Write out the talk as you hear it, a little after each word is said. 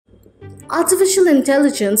Artificial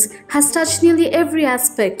intelligence has touched nearly every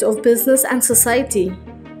aspect of business and society.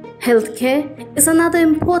 Healthcare is another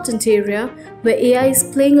important area where AI is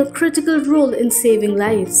playing a critical role in saving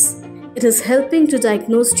lives. It is helping to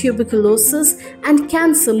diagnose tuberculosis and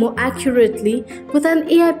cancer more accurately with an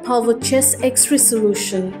AI-powered chest X-ray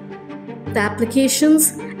solution. The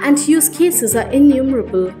applications and use cases are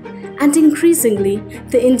innumerable, and increasingly,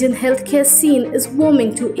 the Indian healthcare scene is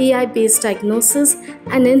warming to AI-based diagnosis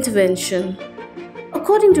and intervention.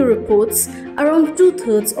 According to reports, around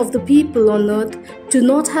two-thirds of the people on Earth do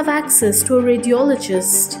not have access to a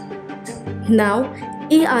radiologist. Now,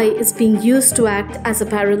 AI is being used to act as a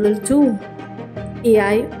parallel tool.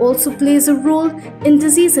 AI also plays a role in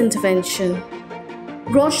disease intervention.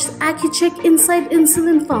 Roche's Accu-Chek Inside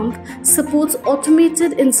insulin pump supports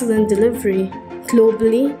automated insulin delivery.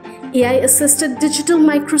 Globally, AI-assisted digital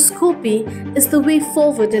microscopy is the way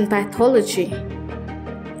forward in pathology.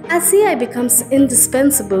 As AI becomes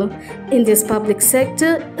indispensable, India's public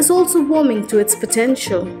sector is also warming to its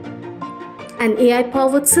potential. An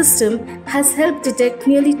AI-powered system has helped detect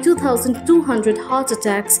nearly 2,200 heart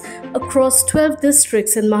attacks across 12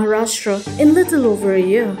 districts in Maharashtra in little over a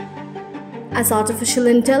year. As artificial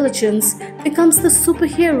intelligence becomes the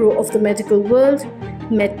superhero of the medical world,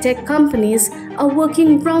 medtech companies are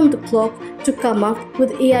working round the clock to come up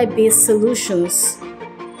with AI-based solutions.